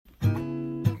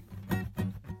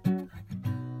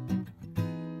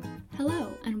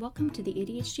Hello, and welcome to the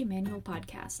ADHD Manual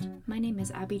Podcast. My name is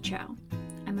Abby Chow.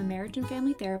 I'm a marriage and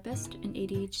family therapist, an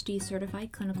ADHD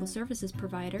certified clinical services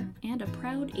provider, and a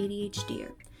proud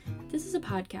ADHDer. This is a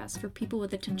podcast for people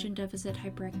with attention deficit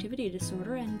hyperactivity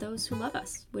disorder and those who love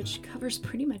us, which covers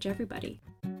pretty much everybody.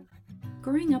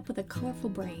 Growing up with a colorful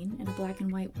brain in a black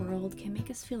and white world can make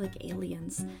us feel like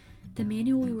aliens. The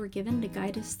manual we were given to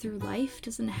guide us through life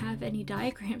doesn't have any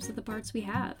diagrams of the parts we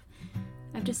have.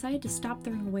 I've decided to stop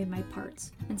throwing away my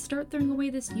parts and start throwing away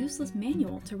this useless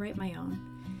manual to write my own.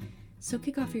 So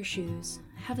kick off your shoes,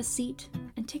 have a seat,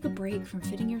 and take a break from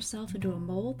fitting yourself into a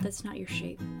mold that's not your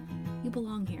shape. You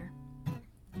belong here.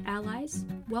 Allies,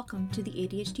 welcome to the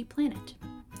ADHD planet.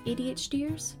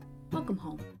 ADHDers, welcome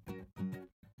home.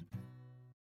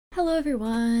 Hello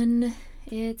everyone,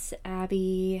 it's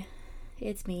Abby.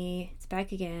 It's me. It's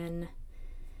back again.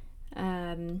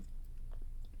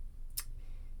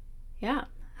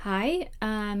 Hi.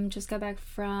 Just got back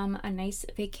from a nice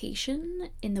vacation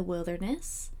in the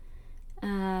wilderness,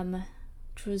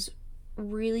 which was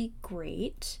really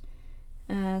great.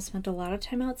 Spent a lot of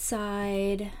time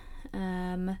outside,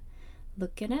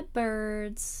 looking at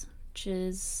birds, which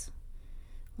is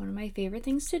one of my favorite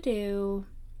things to do.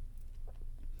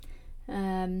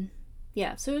 So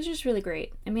it was just really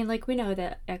great. I mean, we know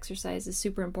that exercise is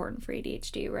super important for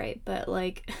ADHD, right? But,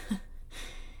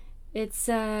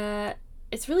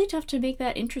 it's really tough to make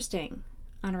that interesting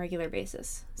on a regular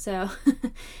basis. So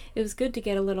it was good to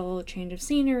get a little change of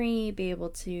scenery, be able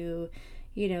to,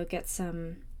 get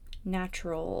some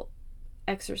natural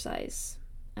exercise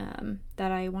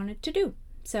that I wanted to do.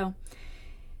 So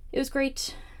it was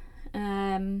great.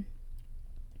 I'm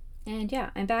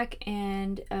back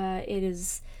and it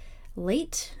is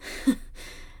late.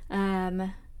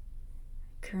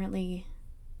 Currently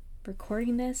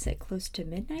recording this at close to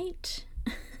midnight.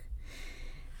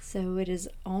 So it is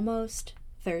almost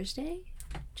Thursday,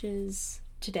 which is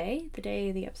today, the day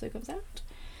the episode comes out.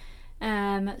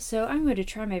 So I'm going to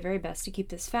try my very best to keep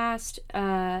this fast,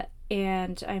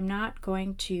 and I'm not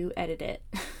going to edit it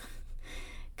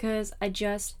because I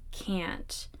just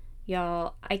can't.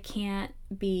 Y'all, I can't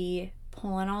be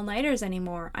pulling all-nighters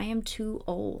anymore. I am too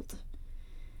old.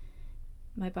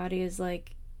 My body is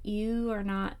like, you are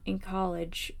not in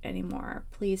college anymore.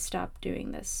 Please stop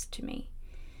doing this to me.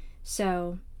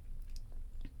 So,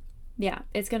 yeah,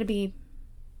 it's gonna be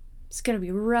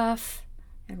rough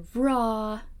and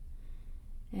raw,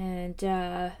 and but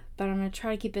I'm gonna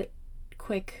try to keep it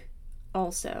quick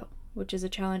also, which is a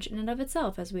challenge in and of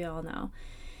itself, as we all know.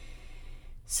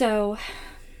 So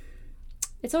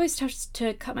it's always tough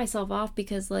to cut myself off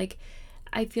because,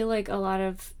 I feel like a lot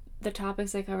of the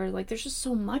topics I covered, there's just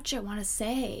so much I want to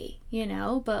say,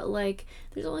 but,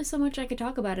 there's only so much I could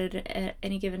talk about it at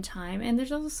any given time, and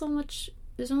there's only so much,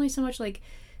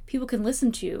 people can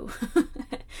listen to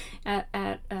at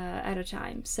a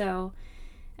time. So,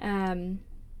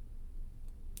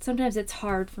 sometimes it's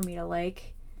hard for me to,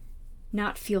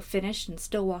 not feel finished and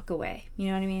still walk away. You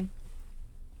know what I mean?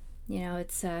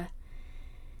 It's,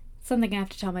 something I have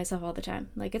to tell myself all the time.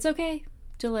 It's okay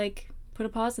to put a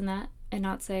pause in that and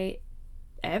not say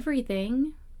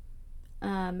everything,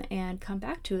 and come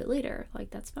back to it later.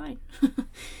 That's fine.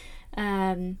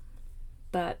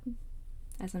 But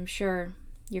as I'm sure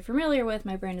you're familiar with,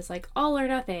 my brain is all or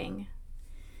nothing.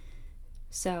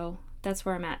 So that's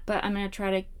where I'm at. But I'm going to try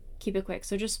to keep it quick.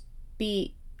 So just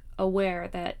be aware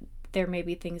that there may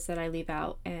be things that I leave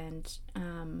out. And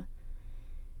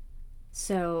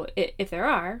so if there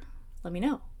are, let me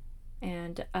know,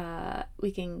 and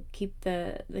we can keep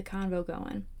the convo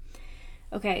going.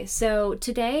 Okay, so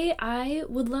today I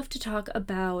would love to talk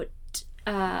about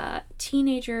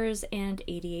teenagers and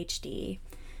ADHD.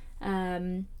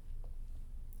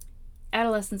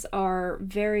 Adolescents are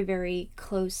very, very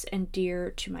close and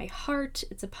dear to my heart.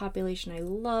 It's a population I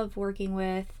love working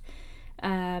with.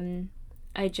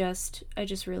 I just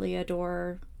really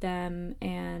adore them,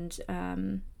 and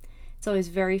it's always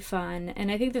very fun. And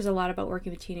I think there's a lot about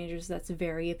working with teenagers that's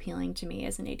very appealing to me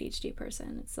as an ADHD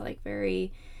person. It's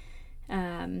very,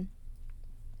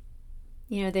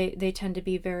 they tend to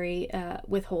be very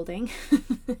withholding,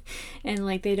 and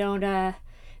they don't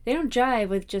jive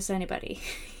with just anybody,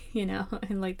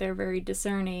 and they're very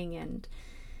discerning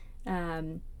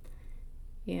and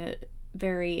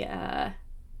very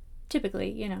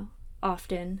typically,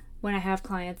 often when I have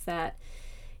clients that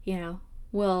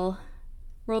will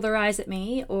roll their eyes at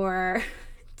me or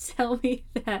tell me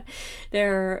that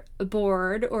they're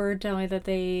bored or tell me that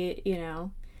they,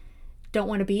 don't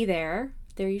want to be there,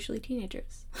 they're usually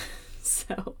teenagers.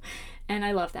 So, and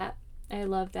I love that. I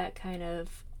love that kind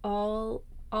of all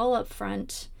up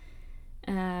front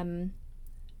No,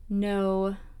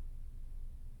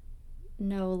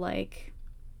 like,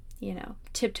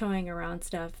 tiptoeing around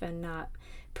stuff and not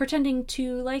pretending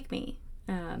to like me.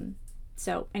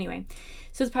 So anyway,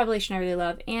 so it's a population I really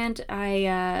love. And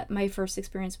my first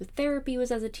experience with therapy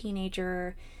was as a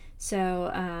teenager.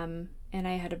 So, and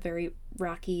I had a very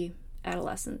rocky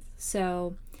adolescence.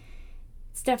 So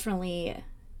it's definitely,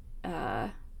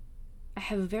 I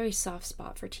have a very soft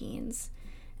spot for teens.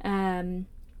 And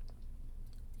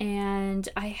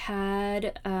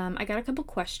I got a couple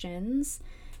questions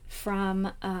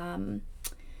from, I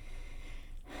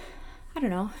don't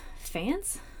know,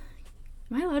 fans?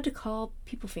 Am I allowed to call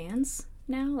people fans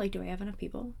now? Like, do I have enough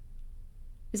people?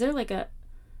 Is there like a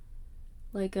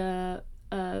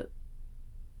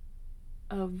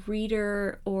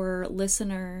reader or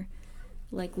listener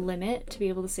like limit to be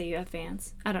able to say you have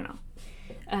fans? I don't know.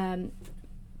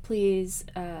 Please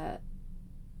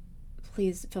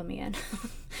fill me in.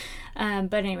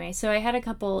 But anyway, so I had a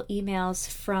couple emails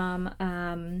from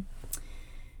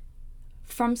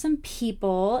some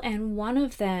people, and one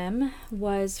of them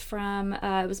was from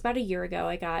it was about a year ago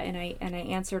I got, and I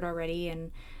answered already,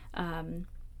 and then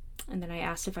I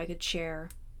asked if I could share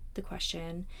the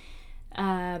question,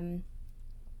 and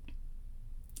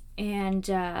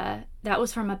that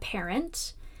was from a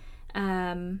parent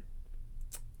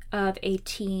of a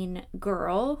teen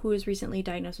girl who was recently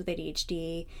diagnosed with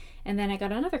ADHD. And then I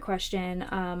got another question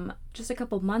just a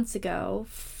couple months ago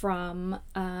from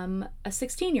a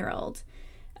 16-year-old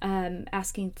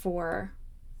asking for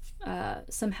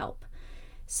some help.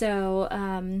 So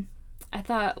I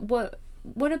thought, what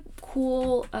a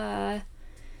cool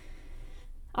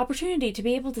opportunity to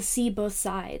be able to see both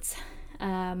sides,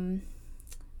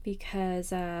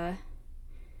 because I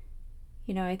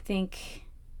think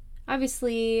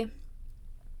obviously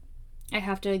I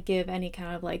have to give any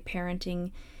kind of like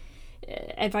parenting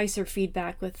advice or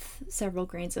feedback with several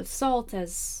grains of salt,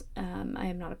 as I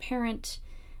am not a parent,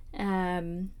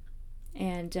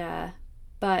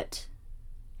 but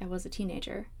I was a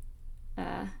teenager.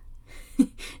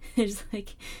 There's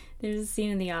a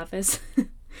scene in The Office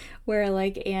where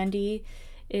like Andy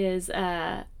is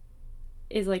like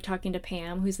talking to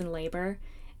Pam, who's in labor,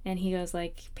 and he goes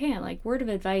like, Pam, like, word of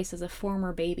advice as a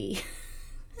former baby.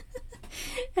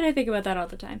 And I think about that all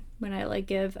the time when I like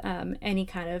give any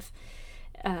kind of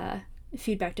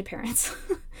feedback to parents.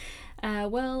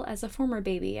 Well, as a former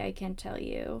baby, I can tell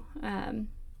you, I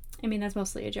mean, that's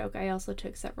mostly a joke. I also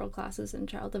took several classes in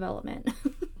child development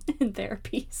and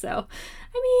therapy, so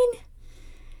I mean,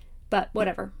 but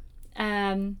whatever.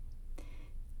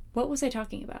 What was I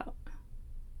talking about?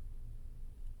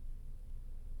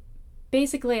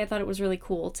 Basically, I thought it was really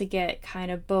cool to get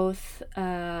kind of both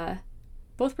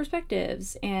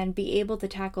perspectives and be able to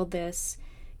tackle this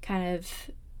kind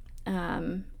of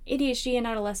ADHD in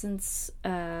adolescence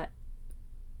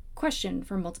question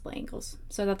from multiple angles.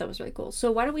 So I thought that was really cool.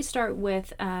 So why don't we start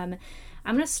with, I'm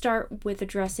going to start with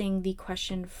addressing the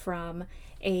question from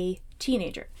a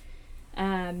teenager.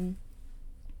 And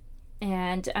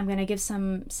I'm going to give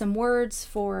some words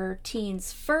for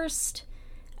teens first,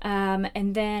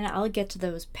 and then I'll get to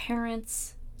those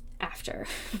parents after.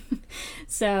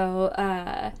 So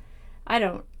I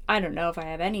don't know if I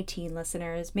have any teen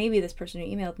listeners. Maybe this person who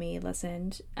emailed me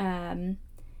listened,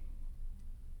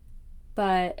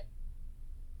 but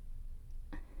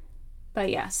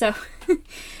yeah. So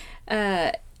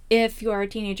if you are a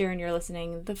teenager and you're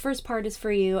listening, the first part is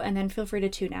for you, and then feel free to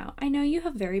tune out. I know you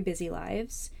have very busy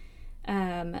lives.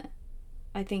 I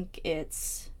think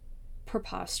it's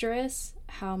preposterous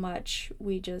how much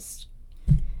we just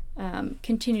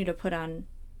continue to put on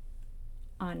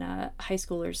high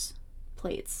schoolers'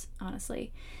 plates,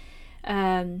 honestly.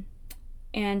 And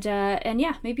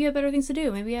yeah, maybe you have better things to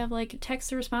do. Maybe you have like texts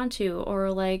to respond to,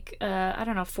 or like I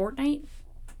don't know, Fortnite.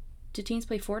 Do teens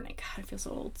play Fortnite? God, I feel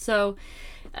so old. So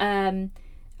I'm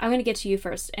gonna get to you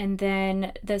first, and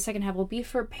then the second half will be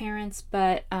for parents,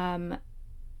 but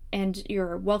and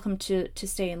you're welcome to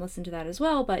stay and listen to that as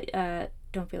well, but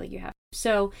don't feel like you have.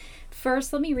 So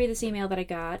first, let me read this email that I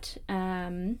got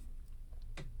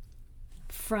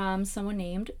from someone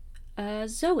named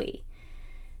Zoe.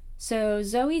 So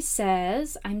Zoe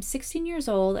says, I'm 16 years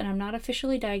old and I'm not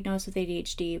officially diagnosed with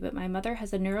ADHD, but my mother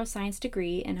has a neuroscience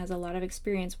degree and has a lot of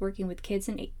experience working with kids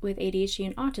with ADHD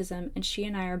and autism, and she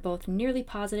and I are both nearly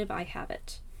positive I have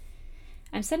it.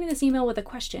 I'm sending this email with a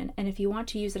question, and if you want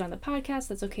to use it on the podcast,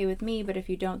 that's okay with me, but if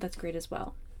you don't, that's great as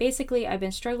well. Basically, I've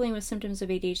been struggling with symptoms of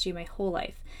ADHD my whole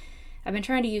life. I've been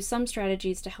trying to use some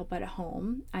strategies to help out at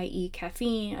home, i.e.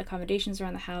 caffeine, accommodations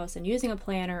around the house, and using a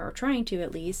planner, or trying to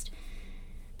at least.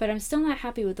 but I'm still not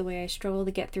happy with the way I struggle to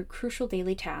get through crucial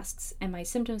daily tasks, and my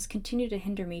symptoms continue to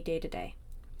hinder me day to day.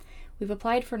 We've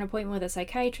applied for an appointment with a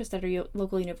psychiatrist at our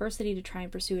local university to try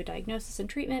and pursue a diagnosis and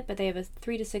treatment, but they have a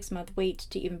 3 to 6 month wait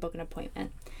to even book an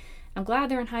appointment. I'm glad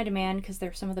they're in high demand because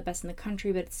they're some of the best in the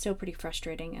country, but it's still pretty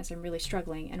frustrating as I'm really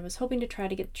struggling and was hoping to try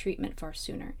to get treatment far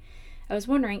sooner. I was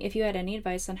wondering if you had any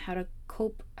advice on how to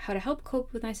help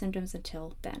cope with my symptoms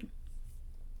until then.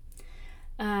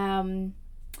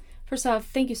 First off,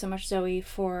 thank you so much, Zoe,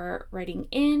 for writing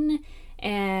in.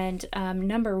 And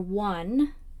number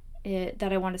one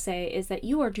that I want to say is that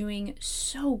you are doing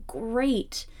so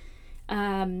great.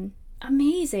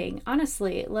 Amazing.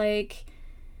 Honestly, like,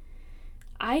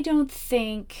 I don't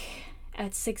think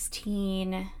at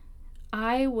 16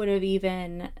 I would have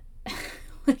even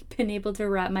been able to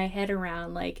wrap my head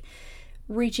around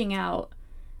reaching out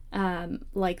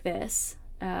like this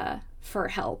for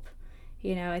help.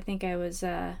 I think I was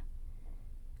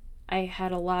I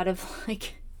had a lot of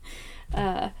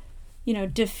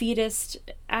defeatist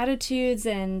attitudes,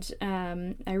 and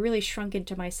I really shrunk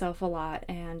into myself a lot,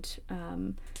 and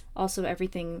also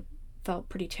everything felt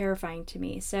pretty terrifying to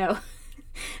me. So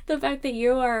the fact that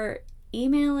you are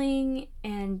emailing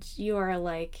and you are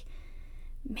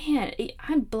man,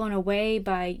 I'm blown away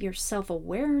by your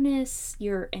self-awareness,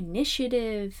 your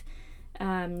initiative,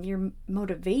 your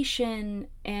motivation,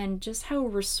 and just how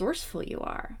resourceful you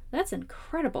are. That's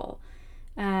incredible.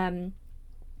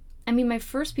 My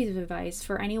first piece of advice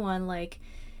for anyone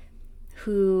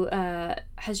who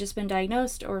has just been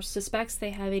diagnosed or suspects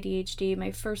they have ADHD,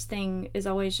 my first thing is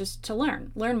always just to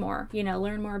learn more,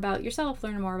 learn more about yourself,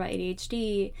 learn more about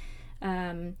ADHD,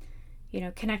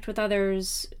 connect with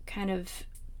others, kind of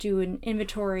do an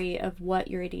inventory of what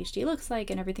your ADHD looks like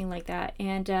and everything like that.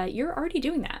 And you're already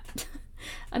doing that.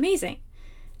 Amazing.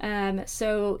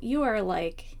 So you are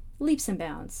leaps and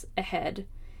bounds ahead.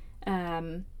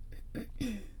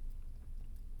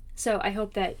 So I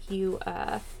hope that you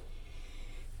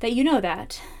know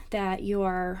that you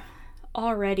are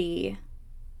already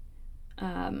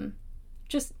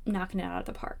just knocking it out of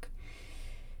the park.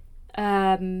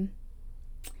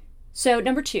 So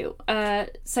number two,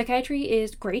 psychiatry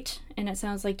is great, and it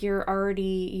sounds like you're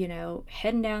already,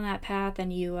 heading down that path,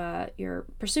 and you're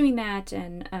pursuing that,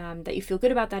 and that you feel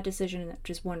good about that decision,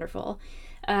 which is wonderful.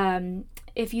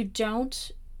 If you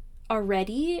don't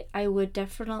already, I would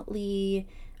definitely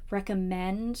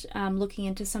recommend looking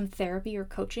into some therapy or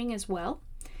coaching as well.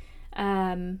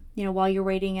 While you're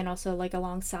waiting, and also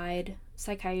alongside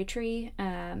psychiatry.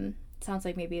 Sounds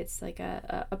like maybe it's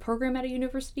a program at a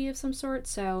university of some sort.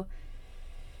 So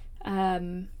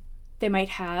they might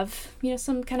have,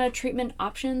 some kind of treatment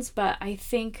options, but I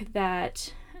think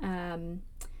that,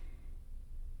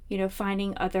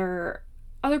 finding other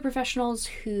professionals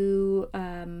who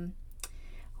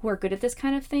are good at this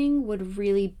kind of thing would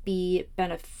really be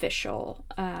beneficial.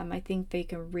 I think they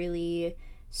can really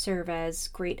serve as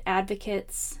great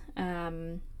advocates.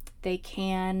 They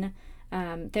can,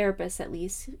 therapists at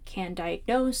least, can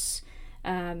diagnose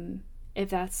if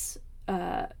that's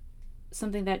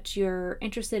something that you're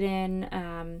interested in,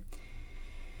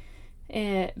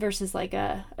 versus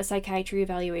a psychiatry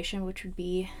evaluation, which would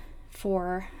be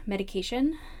for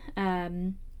medication.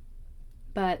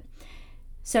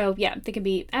 So yeah, they can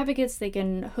be advocates, they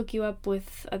can hook you up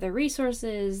with other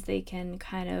resources, they can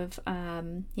kind of,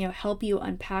 help you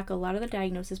unpack a lot of the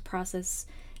diagnosis process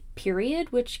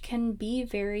period, which can be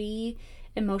very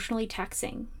emotionally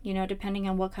taxing, depending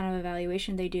on what kind of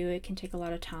evaluation they do. It can take a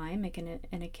lot of time, it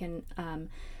can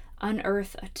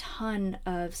unearth a ton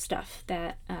of stuff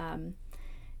that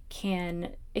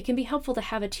can be helpful to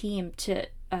have a team to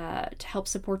help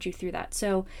support you through that.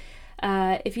 So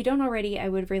if you don't already, I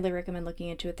would really recommend looking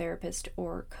into a therapist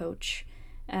or coach.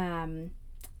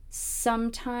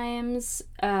 Sometimes,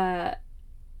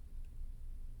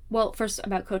 first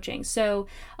about coaching. So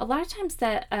a lot of times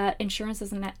that insurance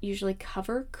doesn't usually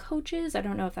cover coaches. I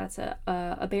don't know if that's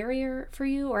a barrier for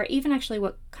you, or even actually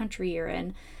what country you're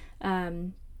in.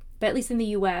 But at least in the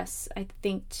US, I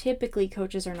think typically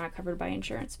coaches are not covered by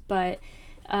insurance. But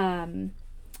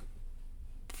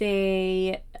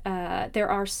there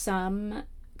are some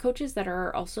coaches that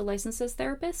are also licensed as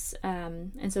therapists,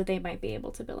 and so they might be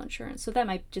able to bill insurance. So that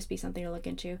might just be something to look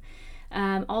into.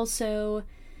 Also,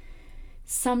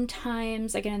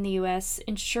 sometimes, again in the US,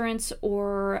 insurance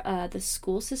or the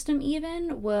school system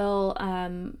even will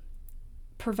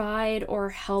provide or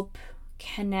help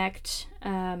connect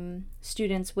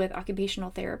students with occupational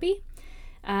therapy,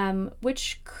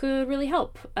 which could really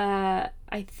help. I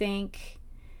think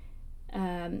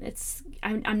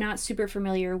I'm not super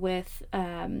familiar with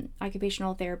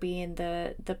occupational therapy and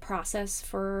the process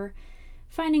for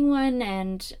finding one,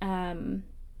 and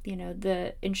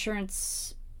the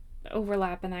insurance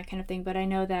overlap and that kind of thing. But I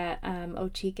know that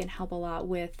OT can help a lot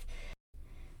with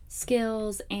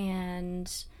skills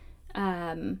and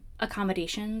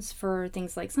accommodations for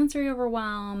things like sensory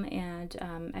overwhelm and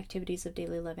activities of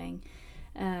daily living.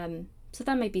 So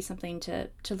that might be something to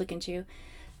look into.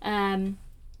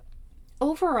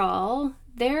 Overall,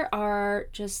 there are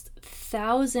just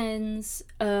thousands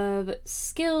of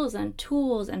skills and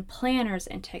tools and planners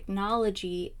and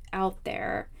technology out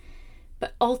there.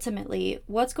 But ultimately,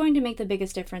 what's going to make the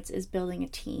biggest difference is building a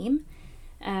team.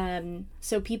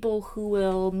 So people who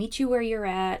will meet you where you're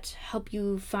at, help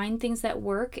you find things that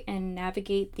work and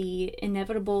navigate the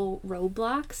inevitable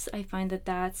roadblocks. I find that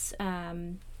that's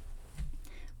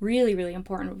really, really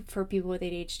important for people with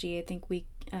ADHD. I think we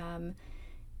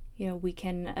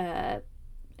can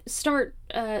start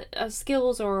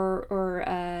skills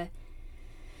or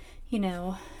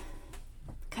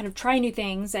kind of try new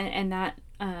things, and that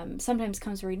sometimes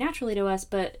comes very naturally to us,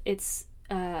 but it's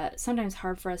sometimes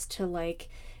hard for us to like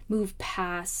move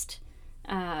past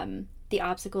the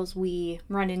obstacles we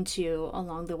run into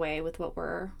along the way with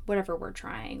whatever we're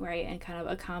trying, right? And kind of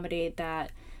accommodate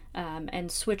that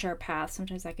and switch our path.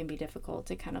 Sometimes that can be difficult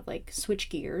to kind of like switch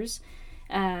gears.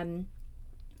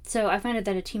 So I find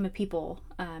that a team of people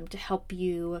to help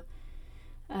you,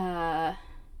 to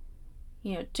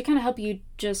kind of help you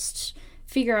just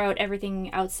figure out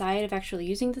everything outside of actually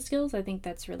using the skills, I think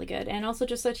that's really good. And also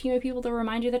just a team of people to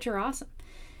remind you that you're awesome.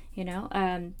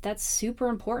 That's super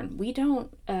important. We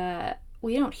don't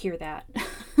hear that.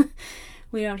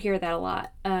 We don't hear that a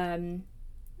lot.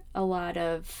 A lot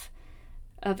of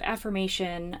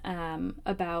affirmation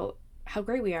about how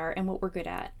great we are and what we're good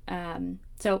at.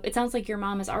 So it sounds like your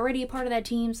mom is already a part of that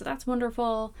team, so that's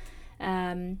wonderful.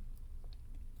 And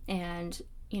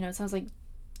it sounds like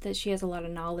that she has a lot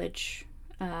of knowledge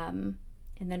in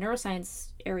the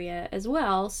neuroscience area as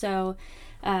well. So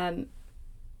in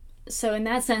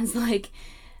that sense, like,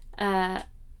 I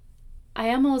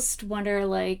almost wonder,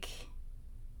 like,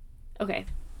 okay,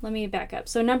 let me back up.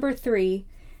 So number 3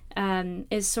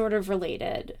 is sort of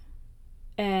related,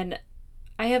 and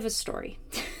I have a story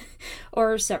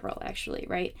or several actually,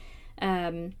 right?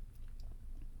 And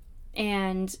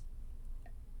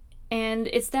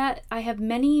it's that I have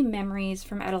many memories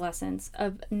from adolescence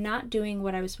of not doing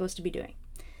what I was supposed to be doing.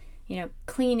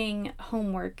 Cleaning,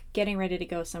 homework, getting ready to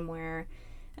go somewhere.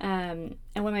 And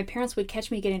when my parents would catch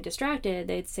me getting distracted,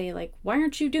 they'd say, like, why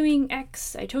aren't you doing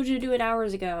X? I told you to do it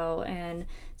hours ago. And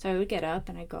so I would get up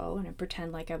and I'd go and I'd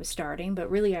pretend like I was starting, but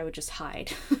really I would just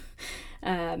hide.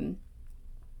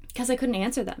 Because I couldn't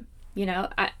answer them.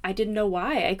 I didn't know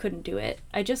why I couldn't do it.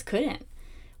 I just couldn't.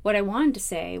 What I wanted to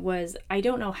say was, I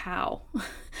don't know how,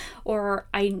 or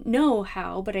I know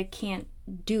how, but I can't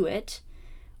do it,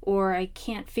 or I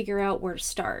can't figure out where to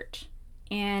start.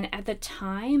 And at the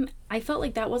time, I felt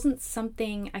like that wasn't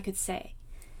something I could say.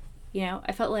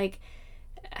 I felt like,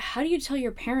 how do you tell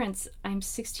your parents I'm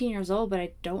 16 years old, but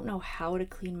I don't know how to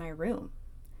clean my room?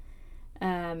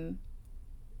 And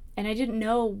I didn't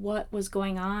know what was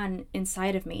going on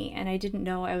inside of me, and I didn't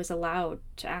know I was allowed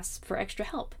to ask for extra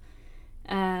help.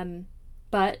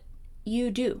 But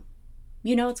you do.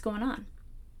 You know what's going on.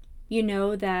 You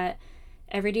know that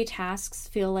everyday tasks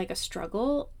feel like a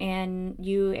struggle, and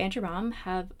you and your mom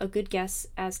have a good guess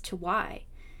as to why.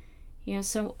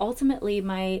 So ultimately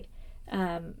my,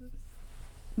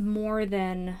 more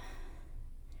than,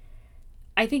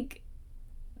 I think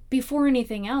before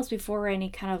anything else, before any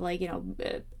kind of like,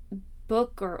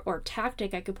 book or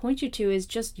tactic I could point you to, is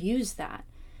just use that,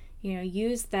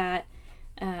 use that,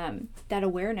 that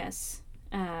awareness.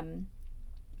 And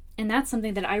that's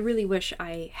something that I really wish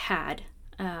I had,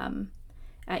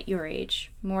 at your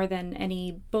age, more than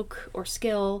any book or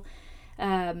skill.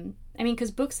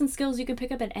 Because books and skills you can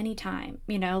pick up at any time,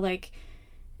 like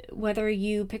whether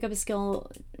you pick up a skill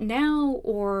now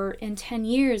or in 10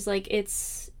 years, like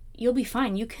you'll be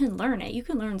fine. You can learn it. You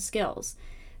can learn skills.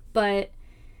 But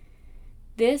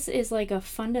this is like a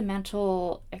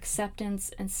fundamental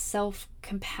acceptance and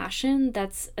self-compassion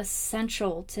that's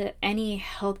essential to any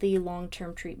healthy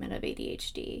long-term treatment of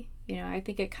ADHD. I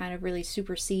think it kind of really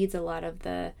supersedes a lot of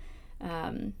the,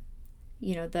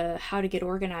 the how to get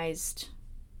organized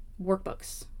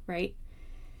workbooks, right?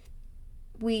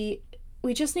 We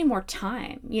just need more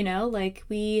time, like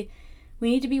we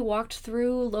need to be walked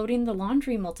through loading the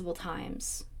laundry multiple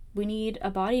times. We need a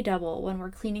body double when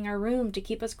we're cleaning our room to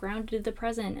keep us grounded to the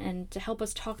present and to help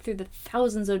us talk through the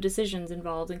thousands of decisions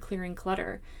involved in clearing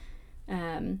clutter.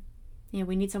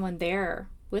 we need someone there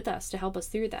with us to help us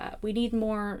through that. We need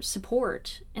more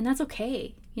support, and that's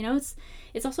okay.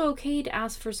 It's also okay to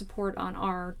ask for support on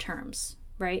our terms,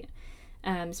 right?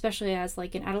 Especially as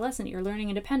like an adolescent, you're learning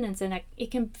independence, and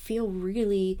it can feel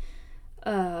really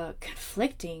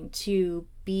conflicting to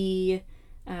be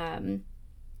to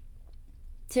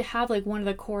have like one of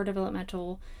the core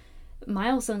developmental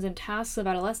milestones and tasks of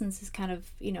adolescence is kind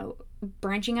of,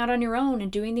 branching out on your own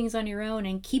and doing things on your own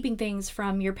and keeping things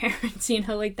from your parents,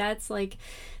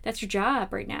 that's your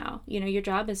job right now. Your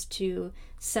job is to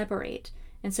separate.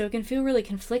 And so it can feel really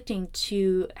conflicting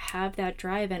to have that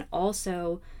drive and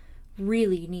also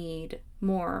really need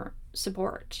more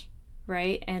support,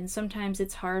 right? And sometimes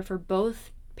it's hard for both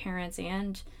parents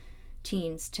and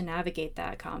teens to navigate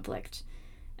that conflict.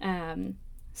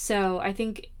 So I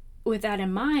think with that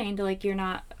in mind, like, you're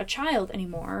not a child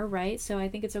anymore, right? So I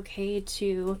think it's okay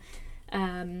to,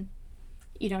 to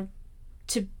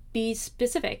be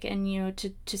specific and,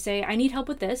 to say, I need help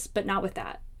with this, but not with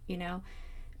that,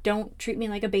 Don't treat me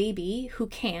like a baby who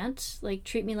can't, like,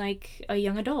 treat me like a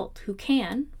young adult who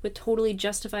can, with totally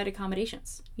justified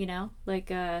accommodations, I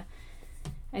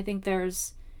think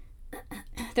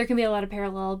there can be a lot of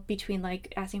parallel between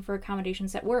like asking for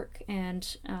accommodations at work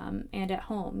and at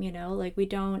home, we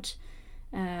don't,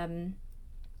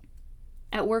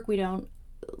 at work, we don't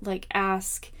like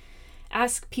ask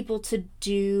people to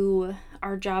do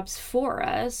our jobs for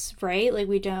us, right? Like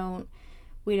we don't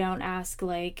ask,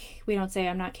 like, we don't say,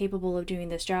 I'm not capable of doing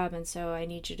this job, and so I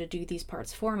need you to do these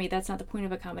parts for me. That's not the point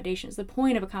of accommodations. The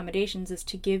point of accommodations is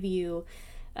to give you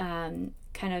kind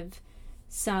of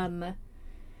some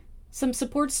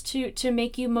supports to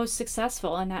make you most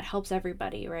successful, and that helps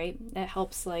everybody, right? That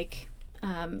helps, like,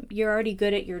 you're already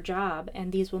good at your job,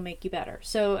 and these will make you better.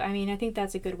 So, I mean, I think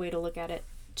that's a good way to look at it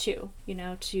too,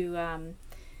 to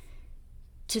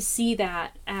see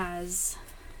that as,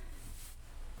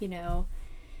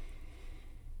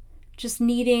 just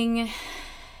needing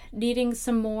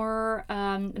some more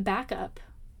backup,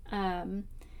 and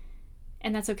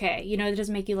that's okay. It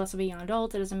doesn't make you less of a young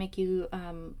adult. It doesn't make you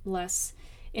less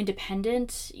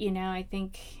independent. I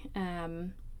think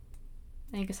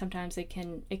sometimes it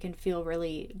can feel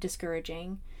really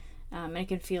discouraging, and it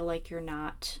can feel like you're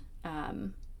not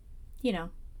you're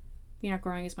not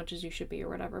growing as much as you should be or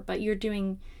whatever, but you're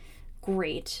doing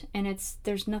great, and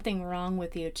there's nothing wrong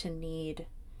with you to need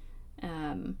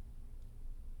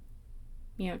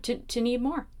to need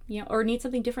more, or need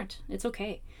something different. It's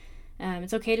okay.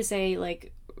 It's okay to say,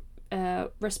 like,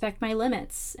 respect my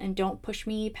limits and don't push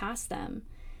me past them.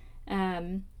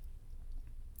 And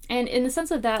in the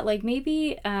sense of that, like,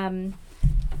 maybe it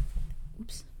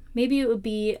would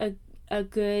be a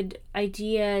good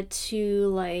idea to,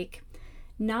 like,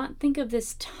 not think of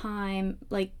this time,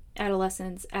 like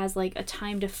adolescence, as like a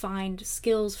time to find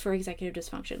skills for executive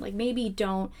dysfunction. Like, maybe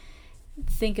don't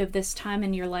think of this time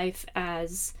in your life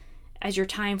as your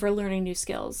time for learning new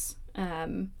skills.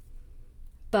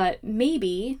 But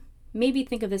maybe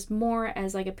think of this more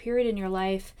as like a period in your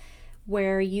life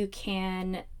where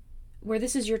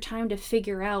this is your time to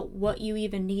figure out what you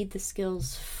even need the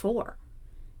skills for.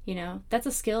 That's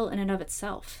a skill in and of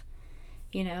itself,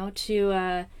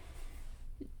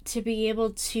 to be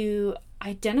able to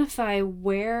identify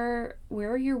where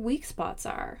your weak spots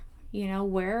are,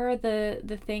 where are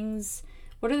the things,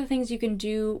 what are the things you can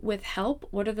do with help?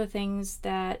 What are the things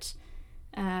that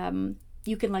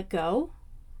you can let go?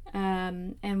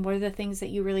 And what are the things that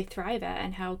you really thrive at,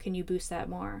 and how can you boost that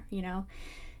more?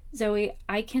 Zoe,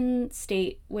 I can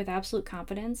state with absolute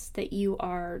confidence that you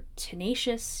are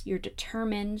tenacious, you're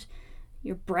determined,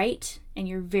 you're bright, and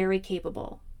you're very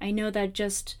capable. I know that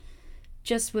just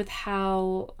with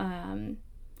how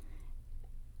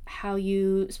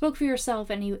you spoke for yourself,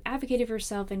 and you advocated for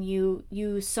yourself, and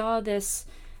you saw this,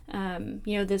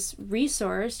 this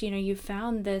resource, you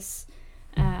found this,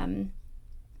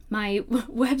 my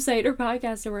website or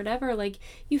podcast or whatever, like,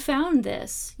 you found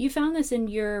this and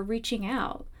you're reaching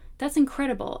out. That's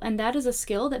incredible. And that is a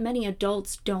skill that many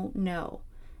adults don't know,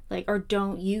 like, or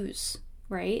don't use,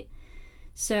 right?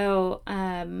 So,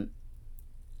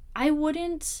 I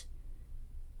wouldn't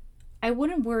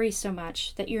worry so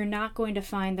much that you're not going to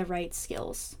find the right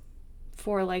skills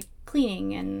for, like,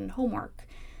 cleaning and homework.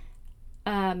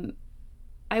 I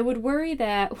would worry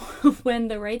that when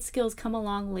the right skills come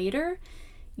along later,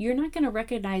 you're not going to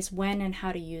recognize when and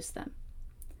how to use them.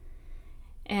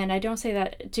 And I don't say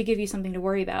that to give you something to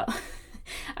worry about.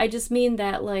 I just mean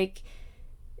that, like,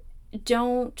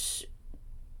 don't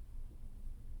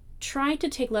try to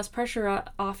take less pressure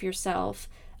off yourself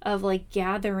of, like,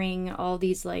 gathering all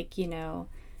these, like,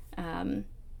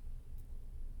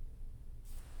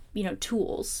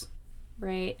 tools,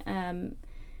 right?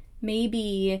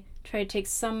 Maybe try to take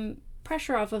some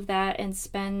pressure off of that and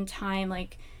spend time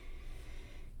like,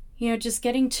 just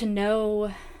getting to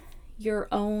know your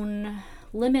own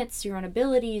limits, your own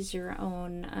abilities, your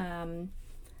own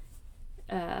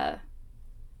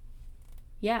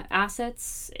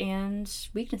assets and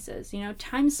weaknesses.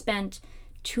 Time spent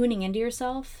tuning into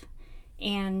yourself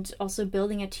and also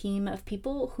building a team of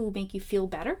people who make you feel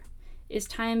better is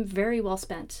time very well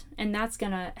spent, and that's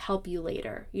gonna help you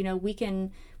later. We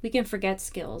can forget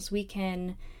skills. We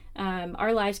can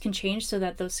our lives can change so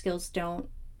that those skills don't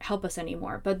help us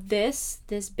anymore. But this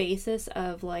basis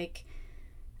of like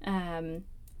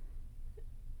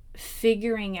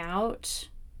figuring out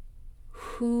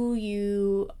who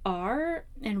you are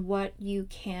and what you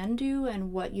can do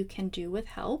and what you can do with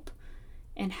help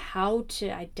and how to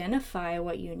identify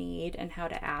what you need and how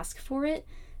to ask for it,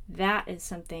 that is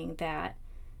something that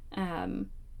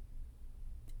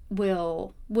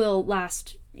will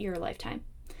last your lifetime.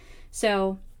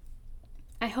 So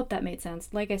I hope that made sense.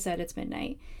 Like I said, it's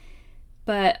midnight.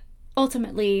 But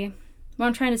ultimately, what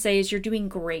I'm trying to say is you're doing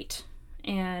great.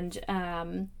 And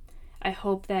I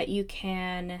hope that you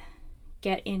can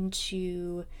get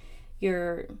into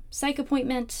your psych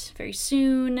appointment very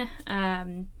soon.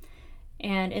 And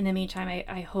in the meantime,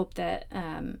 I hope that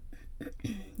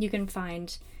you can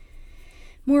find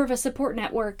more of a support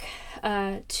network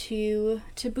to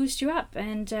boost you up.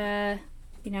 And,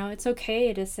 it's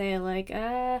okay to say like,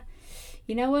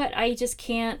 you know what, I just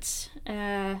can't,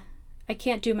 I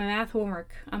can't do my math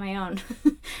homework on my own.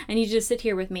 I need you to sit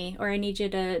here with me, or I need you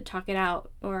to talk it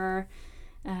out, or,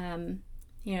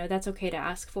 that's okay to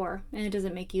ask for. And it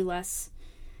doesn't make you less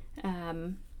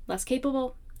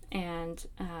capable. And,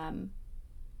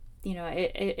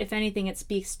 if anything, it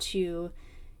speaks to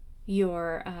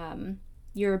your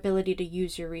ability to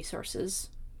use your resources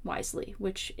wisely,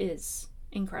 which is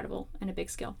incredible and a big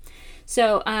skill.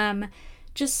 So,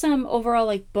 just some overall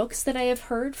like books that I have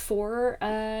heard for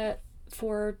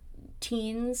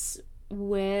teens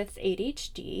with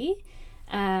ADHD.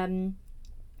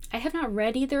 I have not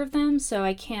read either of them, so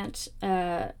I can't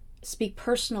speak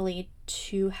personally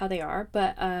to how they are,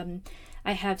 but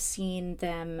I have seen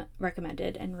them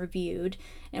recommended and reviewed.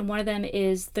 And one of them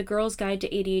is The Girl's Guide to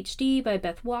ADHD by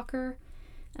Beth Walker,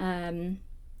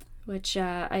 which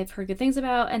I've heard good things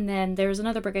about. And then there's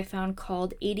another book I found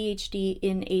called ADHD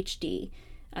in HD,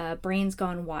 Brains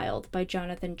Gone Wild by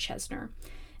Jonathan Chesner.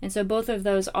 And so both of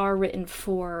those are written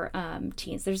for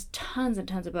teens. There's tons and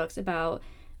tons of books about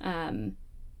written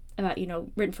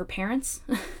for parents.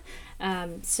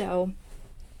 So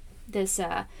these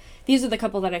are the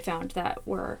couple that I found that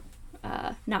were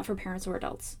not for parents or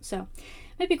adults. So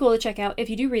it might be cool to check out. If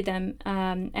you do read them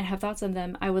and have thoughts on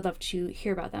them, I would love to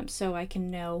hear about them so I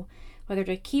can know whether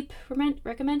to keep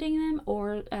recommending them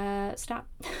or stop.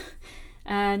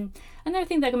 Another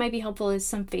thing that might be helpful is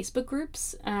some Facebook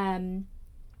groups.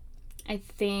 I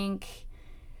think,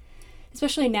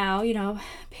 especially now,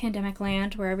 pandemic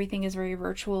land where everything is very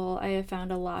virtual, I have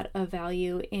found a lot of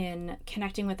value in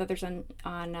connecting with others on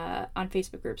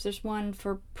Facebook groups. There's one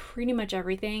for pretty much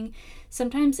everything.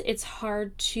 Sometimes it's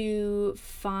hard to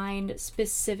find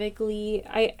specifically.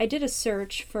 I did a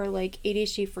search for like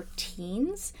ADHD for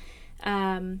teens,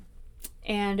 and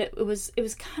it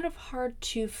was kind of hard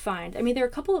to find. I mean, there are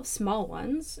a couple of small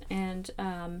ones, and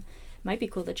might be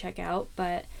cool to check out,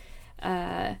 but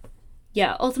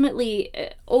ultimately,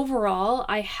 overall,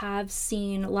 I have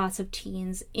seen lots of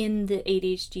teens in the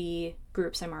ADHD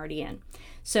groups I'm already in.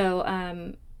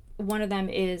 So one of them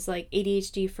is like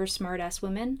ADHD for Smartass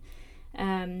Women.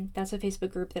 That's a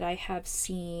Facebook group that I have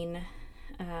seen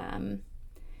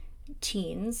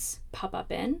teens pop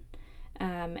up in,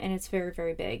 and it's very,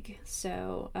 very big.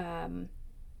 So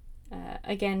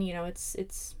again,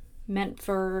 it's meant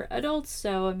for adults.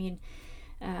 So I mean,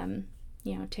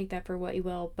 take that for what you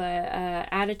will. But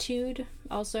Attitude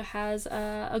also has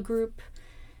a group,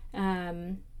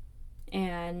 and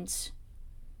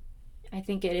I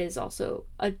think it is also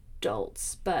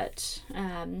adults, but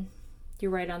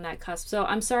you're right on that cusp. So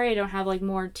I'm sorry I don't have like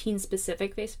more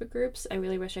teen-specific Facebook groups. I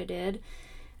really wish I did.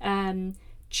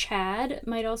 Chad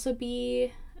might also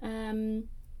be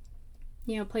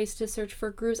place to search for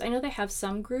groups. I know they have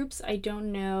some groups. I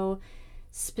don't know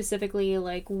specifically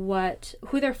like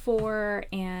who they're for,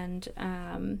 and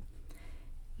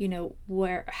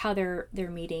how they're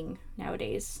meeting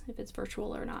nowadays, if it's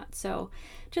virtual or not. So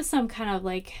just some kind of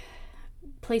like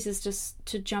places just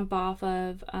to jump off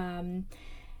of, and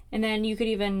then you could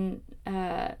even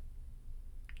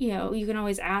you can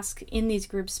always ask in these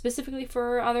groups specifically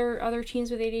for other teens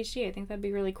with ADHD. I think that'd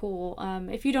be really cool.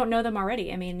 If you don't know them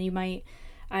already, I mean, you might,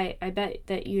 I bet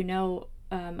that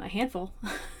a handful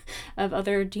of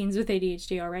other teens with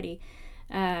ADHD already.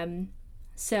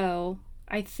 So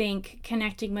I think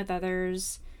connecting with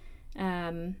others,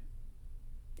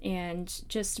 and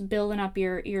just building up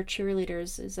your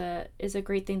cheerleaders is a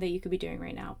great thing that you could be doing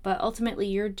right now. But ultimately,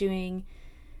 you're doing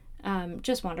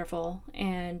just wonderful,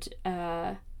 and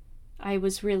I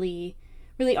was really,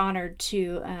 really honored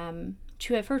to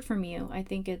have heard from you. I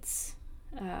think it's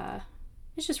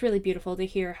just really beautiful to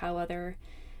hear how other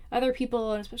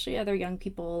people, and especially other young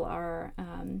people, are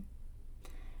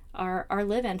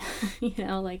living.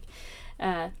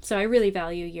 So I really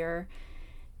value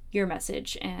your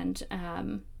message, and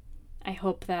I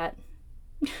hope that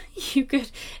you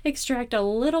could extract a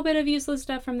little bit of useless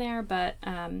stuff from there. But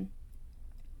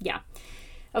yeah.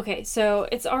 Okay, so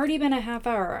it's already been a half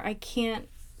hour. I can't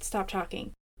stop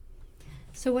talking.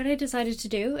 So what I decided to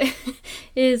do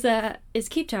is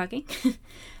keep talking.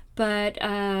 But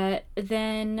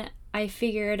then I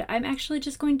figured I'm actually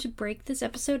just going to break this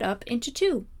episode up into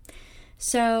 2.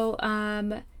 So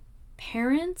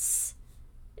parents,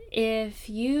 if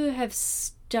you have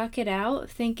stuck it out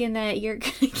thinking that you're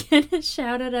going to get a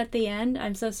shout out at the end,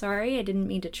 I'm so sorry. I didn't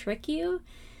mean to trick you.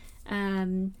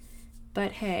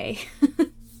 But hey,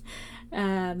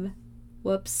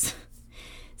 whoops.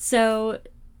 So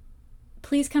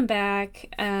please come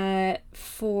back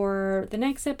for the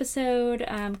next episode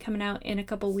coming out in a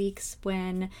couple weeks,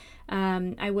 when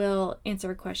I will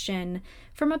answer a question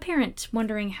from a parent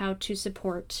wondering how to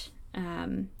support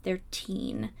their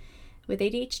teen with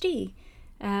ADHD.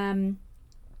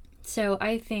 So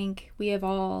I think we have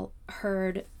all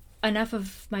heard enough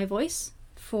of my voice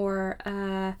for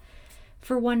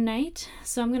one night.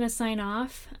 So I'm going to sign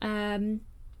off. And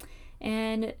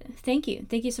thank you.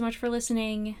 Thank you so much for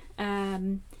listening.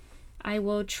 I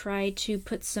will try to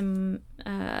put some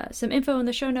info in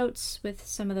the show notes with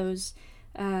some of those,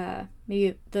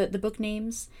 maybe the book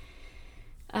names.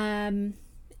 And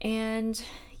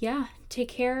yeah, take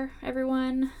care,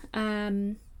 everyone.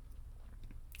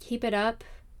 Keep it up.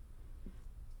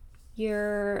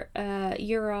 You're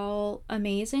all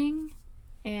amazing.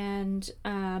 And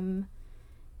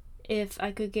if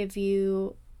I could give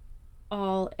you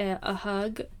all a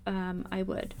hug, I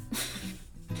would.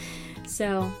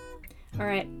 So, all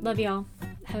right, love y'all.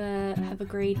 Have a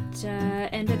great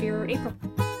end of your April.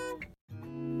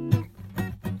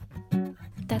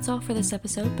 That's all for this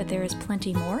episode, but there is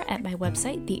plenty more at my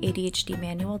website,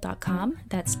 theadhdmanual.com.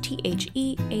 That's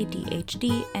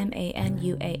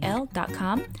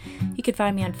TheADHDmanual.com. You can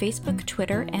find me on Facebook,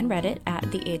 Twitter, and Reddit at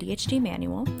The ADHD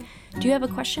Manual. Do you have a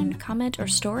question, comment, or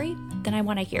story? Then I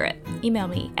want to hear it. Email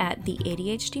me at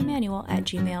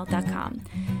theadhdmanual@gmail.com.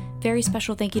 Very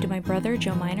special thank you to my brother,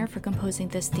 Joe Miner, for composing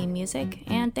this theme music,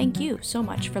 and thank you so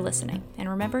much for listening. And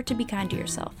remember to be kind to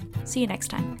yourself. See you next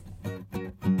time.